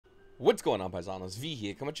What's going on, Paisanos? V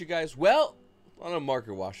here, coming at you guys, well, on a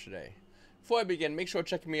market watch today. Before I begin, make sure to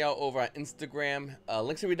check me out over on Instagram.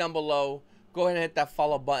 Links will be down below. Go ahead and hit that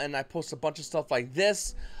follow button. I post a bunch of stuff like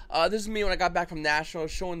this. This is me when I got back from Nationals,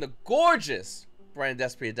 showing the gorgeous Brandon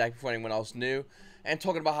Despria deck before anyone else knew, and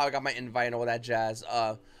talking about how I got my invite and all that jazz.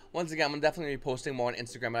 Once again, I'm definitely be posting more on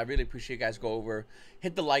Instagram, and I really appreciate you guys go over,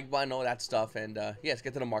 hit the like button, all that stuff, and yeah, let's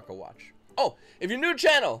get to the market watch. Oh, if you're new to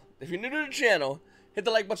the channel, hit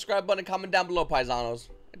the like button, subscribe button, comment down below, Paisanos.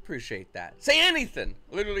 I appreciate that. Say anything.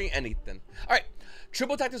 Literally anything. Alright.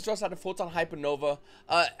 Triple Tactics just out of Photon Hypernova.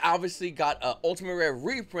 Obviously got an Ultimate Rare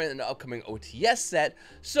reprint in the upcoming OTS set,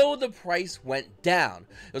 so the price went down.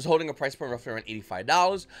 It was holding a price point roughly around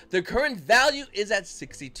 $85. The current value is at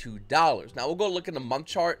 $62. Now we'll go look at the month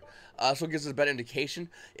chart, so it gives us a better indication.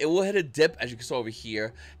 It will hit a dip, as you can see over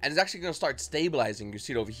here, and it's actually going to start stabilizing. You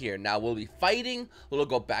see it over here. Now we'll be fighting. We'll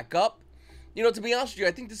go back up. You know, to be honest with you,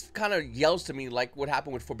 I think this kind of yells to me like what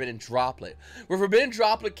happened with Forbidden Droplet. Where Forbidden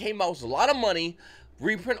Droplet came out with a lot of money,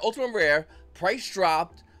 reprint Ultimate Rare, price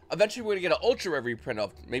dropped. Eventually, we're going to get an Ultra Rare reprint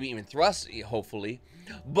of maybe even Thrust, hopefully.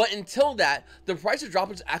 But until that, the price of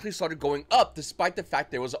droplets actually started going up despite the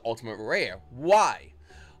fact there was an Ultimate Rare. Why?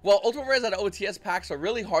 Well, Ultimate Rares out of OTS packs are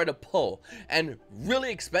really hard to pull and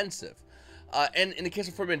really expensive. And in the case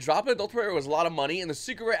of Forbidden Droplet, the Ultimate Rare was a lot of money, and the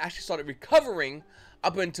Secret Rare actually started recovering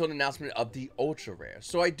up until the announcement of the Ultra Rare.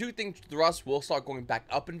 So I do think Thrust will start going back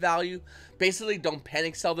up in value. Basically, don't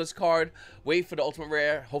panic sell this card. Wait for the Ultimate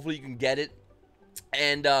Rare. Hopefully you can get it.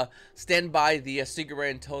 And stand by the Secret Rare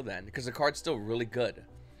until then, because the card's still really good.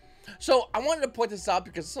 So I wanted to point this out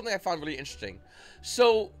because it's something I found really interesting.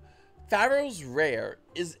 So Pharaoh's Rare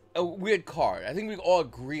is a weird card. I think we all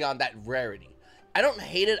agree on that rarity. I don't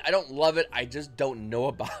hate it. I don't love it. I just don't know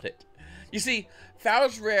about it. You see,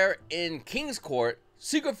 Pharaoh's Rare in King's Court,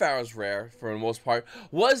 Secret Pharaoh's Rare, for the most part,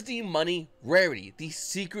 was the money rarity. The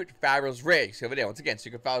Secret Pharaoh's Rare. You see over there, once again,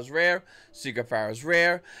 Secret Pharaoh's Rare,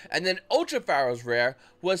 and then Ultra Pharaoh's Rare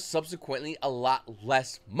was subsequently a lot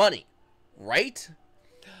less money, right?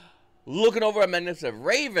 Looking over at Magnificent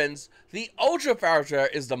Ravens, the Ultra Pharaoh's Rare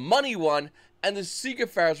is the money one, and the Secret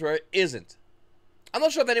Pharaoh's Rare isn't. I'm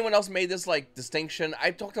not sure if anyone else made this, like, distinction. I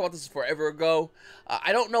talked about this forever ago.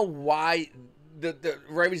 I don't know why the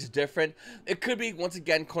rarity is different. It could be, once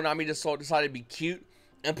again, Konami just decided to be cute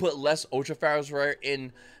and put less Ultra Pharaoh's Rare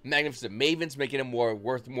in Magnificent Mavens, making it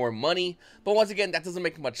worth more money. But once again, that doesn't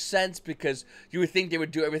make much sense because you would think they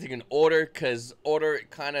would do everything in order, because order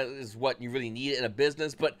kind of is what you really need in a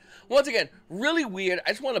business. But once again, really weird.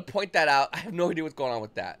 I just want to point that out. I have no idea what's going on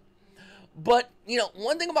with that. But, you know,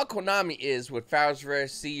 one thing about Konami is with Pharaoh's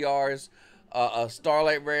Rares, CRs,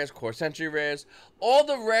 Starlight Rares, Core Century Rares, all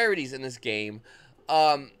the rarities in this game,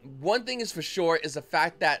 one thing is for sure is the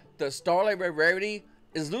fact that the Starlight Rare rarity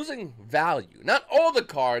is losing value. Not all the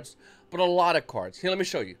cards, but a lot of cards. Here, let me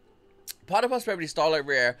show you. Platypus Rarity Starlight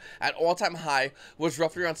Rare at all-time high was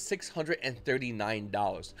roughly around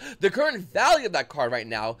 $639. The current value of that card right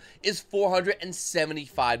now is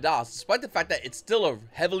 $475, despite the fact that it's still a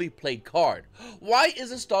heavily played card. Why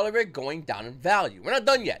is the Starlight Rare going down in value? We're not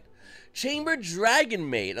done yet. Chamber Dragon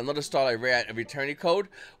Maid, another Starlight Rare at Eternity Code,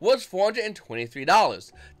 was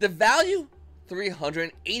 $423. The value,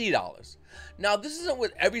 $380. Now, this isn't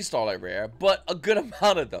with every Starlight Rare, but a good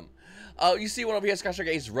amount of them. You see one over here, Sky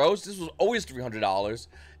Striker Ace Rose. This was always $300,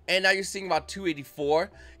 and now you're seeing about $284.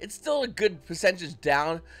 It's still a good percentage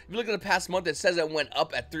down. If you look at the past month, it says it went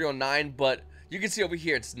up at $309, but you can see over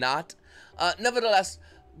here it's not. Nevertheless,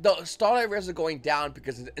 the Starlight Rares are going down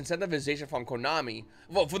because the incentivization from Konami,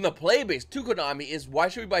 well, from the play base to Konami, is why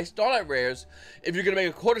should we buy Starlight Rares if you're going to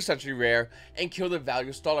make a quarter century rare and kill the value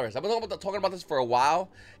of Starlight Rares? I've been talking about this for a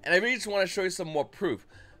while, and I really just want to show you some more proof.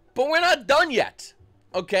 But we're not done yet.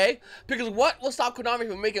 Okay? Because what will stop Konami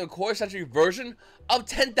from making a quarter century version of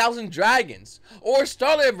 10,000 Dragons? Or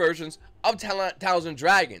Starlight versions of 10,000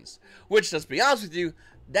 Dragons? Which, let's be honest with you,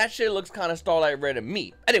 that shit looks kind of Starlight Rare to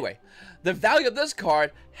me. Anyway, the value of this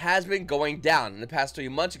card has been going down in the past 3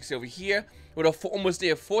 months. You can see over here, with almost a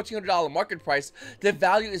 $1,400 market price, the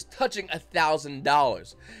value is touching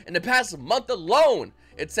 $1,000. In the past month alone,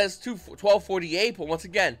 it says $1,248, but once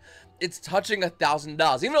again, it's touching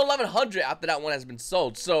 $1,000, even $1,100 after that one has been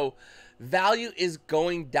sold. So value is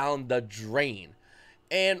going down the drain.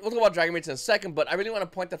 And we'll talk about Dragon Maids in a second, but I really want to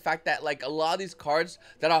point the fact that, like, a lot of these cards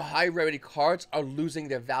that are high rarity cards are losing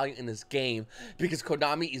their value in this game because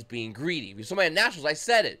Konami is being greedy. If you saw my Nationals, I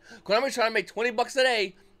said it. Konami's trying to make 20 bucks a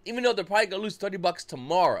day even though they're probably gonna lose 30 bucks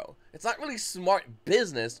tomorrow. It's not really smart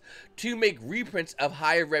business to make reprints of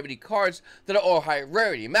higher rarity cards that are all higher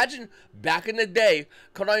rarity. Imagine back in the day,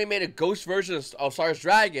 Konami made a ghost version of Stardust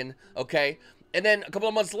Dragon, okay, and then a couple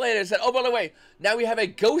of months later said, oh, by the way, now we have a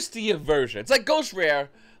ghostier version. It's like Ghost Rare,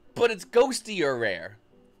 but it's ghostier rare.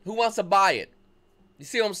 Who wants to buy it? You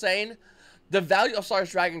see what I'm saying? The value of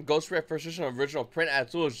Stardust Dragon Ghost Rare First Edition original print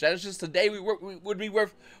at Duelist Genesis today would be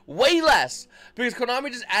worth way less because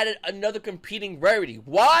Konami just added another competing rarity.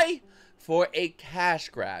 Why? For a cash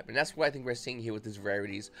grab. And that's what I think we're seeing here with these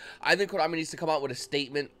rarities. I think Konami needs to come out with a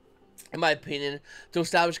statement, in my opinion, to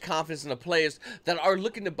establish confidence in the players that are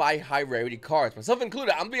looking to buy high rarity cards. Myself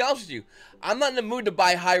included, I'm gonna be honest with you, I'm not in the mood to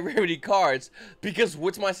buy high rarity cards because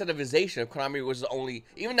what's my incentivization if Konami was only,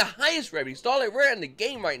 even the highest rarity, Starlight Rare in the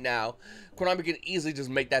game right now, Konami can easily just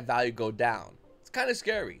make that value go down. It's kind of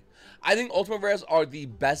scary. I think Ultimate Rares are the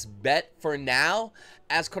best bet for now,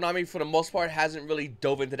 as Konami, for the most part, hasn't really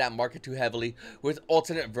dove into that market too heavily with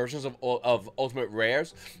alternate versions of Ultimate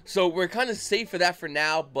Rares. So we're kind of safe for that for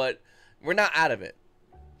now, but we're not out of it.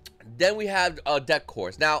 Then we have deck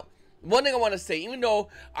cores. Now, one thing I want to say, even though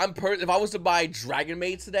if I was to buy Dragon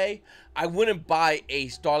Maid today, I wouldn't buy a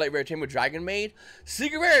Starlight Rare Chamber Dragon Maid.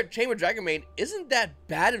 Secret Rare Chamber Dragon Maid isn't that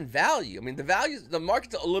bad in value. I mean, the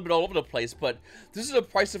market's a little bit all over the place, but this is a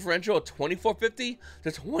price differential of $24.50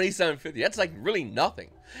 to $27.50. That's like really nothing.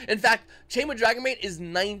 In fact, Chamber Dragon Maid is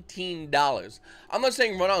 $19. I'm not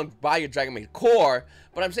saying run out and buy your Dragon Maid core,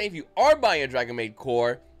 but I'm saying if you are buying a Dragon Maid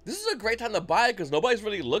core, this is a great time to buy it because nobody's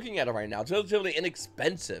really looking at it right now. It's relatively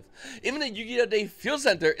inexpensive. Even the YuGiOh Day Field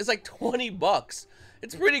Center is like 20 bucks.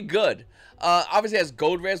 It's pretty good. Obviously, as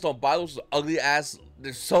gold rares, don't buy those ugly ass.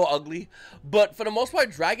 They're so ugly. But for the most part,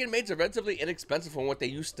 Dragon Maids are relatively inexpensive from what they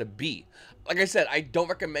used to be. Like I said, I don't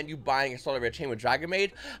recommend you buying a Starlight Rare Chamber Dragon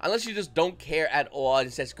Maid unless you just don't care at all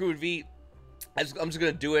and say, screw it, V. I'm just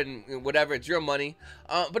going to do it and whatever. It's your money.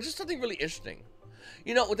 But just something really interesting.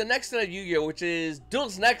 You know, with the next set of Yu-Gi-Oh, which is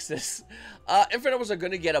Duelist Nexus, Infernables are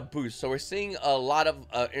going to get a boost. So we're seeing a lot of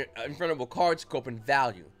Infernable cards go up in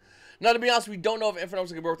value. Now, to be honest, we don't know if Infernables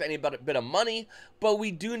are going to be worth any bit of money, but we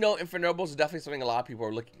do know Infernables is definitely something a lot of people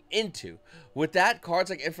are looking into. With that, cards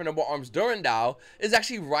like Infernable Arms Durandal is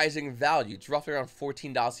actually rising in value. It's roughly around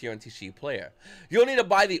 $14 here on TCG Player. You don't need to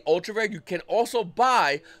buy the Ultra Rare. You can also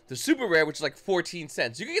buy the Super Rare, which is like 14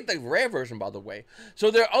 cents. You can get the rare version, by the way. So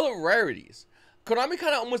there are other rarities. Konami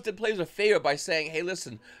kind of almost did players a favor by saying, hey,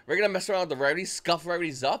 listen, we're going to mess around with the rarities, scuff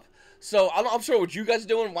rarities up. So I'm sure what you guys are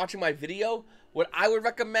doing watching my video, what I would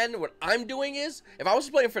recommend, what I'm doing is, if I was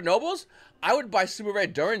to play for Nobles, I would buy Super Rare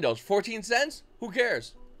Durandals. 14 cents? Who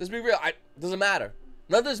cares? Let's be real. Doesn't matter.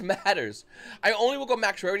 None of this matters. I only will go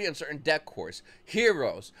max rarity on certain deck cores.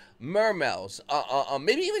 Heroes, Mermels,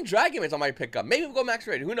 maybe even Dragon Maids I might pick up. Maybe we'll go max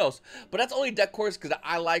rarity. Who knows? But that's only deck cores because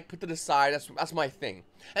I like, put to the side. That's my thing.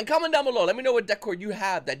 And comment down below. Let me know what deck core you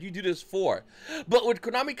have that you do this for. But with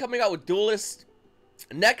Konami coming out with Duelist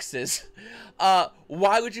Nexus,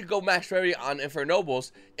 why would you go max rarity on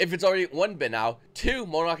Infernobles if it's already 1 bit now? 2,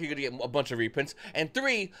 Monarch, you're gonna get a bunch of reprints, and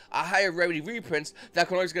 3, a higher rarity reprints that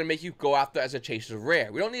Konami's gonna make you go after as a chaser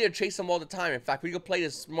rare. We don't need to chase them all the time. In fact, we can play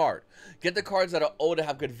this smart. Get the cards that are old and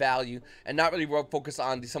have good value, and not really focus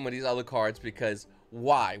on some of these other cards because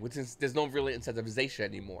why? Since there's no really incentivization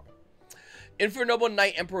anymore. Infernoble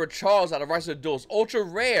Knight Emperor Charles out of Rise of the Duels Ultra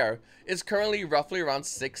Rare is currently roughly around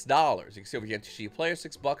 $6. You can see over here on TCG Player,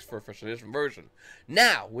 $6 for a first edition version.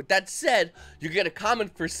 Now, with that said, you get a common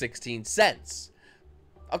for 16 cents.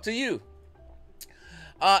 Up to you.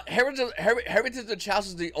 Heritage of the Chalice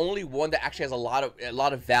is the only one that actually has a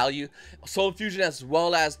lot of value. Soul Fusion as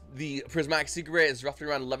well as the Prismatic Secret Rare is roughly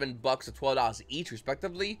around $11 to $12 each,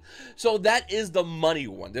 respectively. So that is the money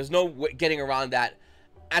one. There's no getting around that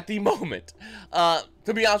at the moment.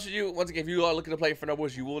 To be honest with you, once again, if you are looking to play for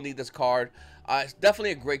Nobles, you will need this card. It's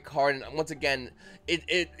definitely a great card, and once again,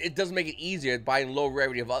 it does make it easier buying low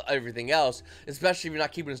rarity of everything else, especially if you're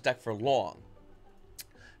not keeping this deck for long.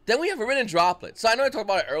 Then we have Forbidden Droplet. So I know I talked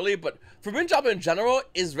about it earlier, but Forbidden Droplet in general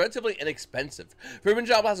is relatively inexpensive. Forbidden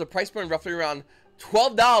Droplet has a price point roughly around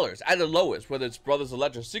 $12 at the lowest, whether it's Brothers of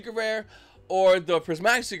Legend Secret Rare or the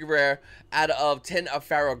Prismatic Secret Rare out of 10 of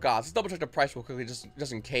Pharaoh Gods. Let's double check the price real quickly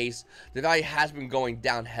just in case. The value has been going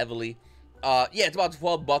down heavily. Yeah, it's about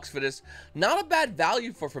 $12 for this. Not a bad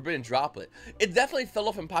value for Forbidden Droplet. It definitely fell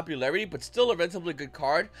off in popularity, but still a relatively good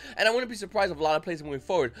card. And I wouldn't be surprised if a lot of players moving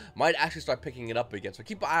forward might actually start picking it up again. So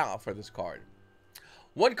keep an eye out for this card.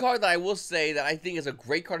 One card that I will say that I think is a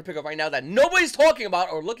great card to pick up right now that nobody's talking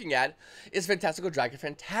about or looking at is Fantastical Dragon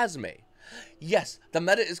Phantasme. Yes, the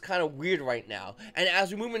meta is kind of weird right now, and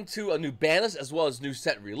as we move into a new ban list as well as new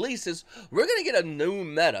set releases, we're gonna get a new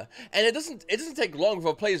meta. And it doesn't take long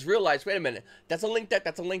before players realize, wait a minute, that's a link deck,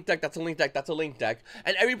 that's a link deck, that's a link deck, that's a link deck,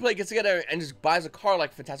 and every player gets together and just buys a card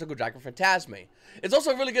like Fantastical Dragon Phantasme. It's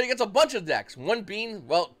also really good against a bunch of decks, one being,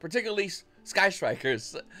 well, particularly Sky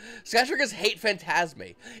Strikers. Sky Strikers hate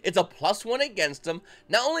Phantasme. It's a +1 against them.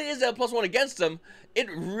 Not only is it a +1 against them, it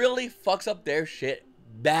really fucks up their shit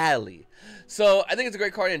badly. So I think it's a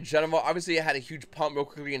great card in general. Obviously it had a huge pump real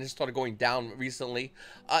quickly and just started going down recently.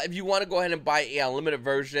 If you want to go ahead and buy a unlimited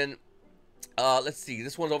version, let's see,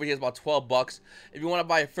 this one's over here is about 12 bucks. If you want to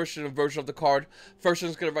buy a first edition version of the card, first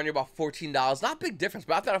edition is going to run you about $14. Not a big difference,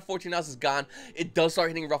 but after that $14 is gone, it does start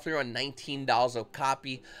hitting roughly around $19 a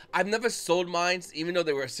copy. I've never sold mine, even though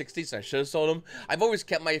they were 60, so I should have sold them. I've always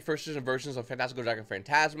kept my first edition versions of Fantastical Dragon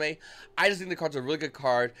Phantasme. I just think the card's a really good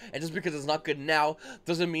card, and just because it's not good now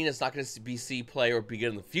doesn't mean it's not going to be C play or be good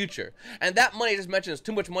in the future. And that money I just mentioned is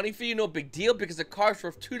too much money for you, no big deal, because the card's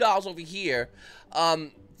worth $2 over here.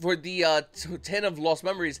 For the 10 of Lost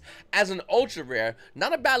Memories as an ultra rare.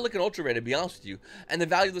 Not a bad looking ultra rare, to be honest with you. And the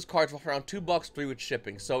value of this card is around $2, $3 with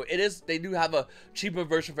shipping. So it is, they do have a cheaper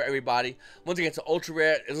version for everybody. Once again, it's an ultra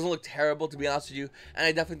rare. It doesn't look terrible, to be honest with you. And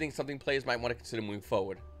I definitely think something players might want to consider moving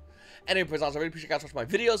forward. Anyway, I really appreciate you guys watching my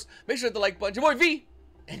videos. Make sure to hit the like button. Your boy V,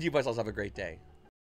 and you guys also have a great day.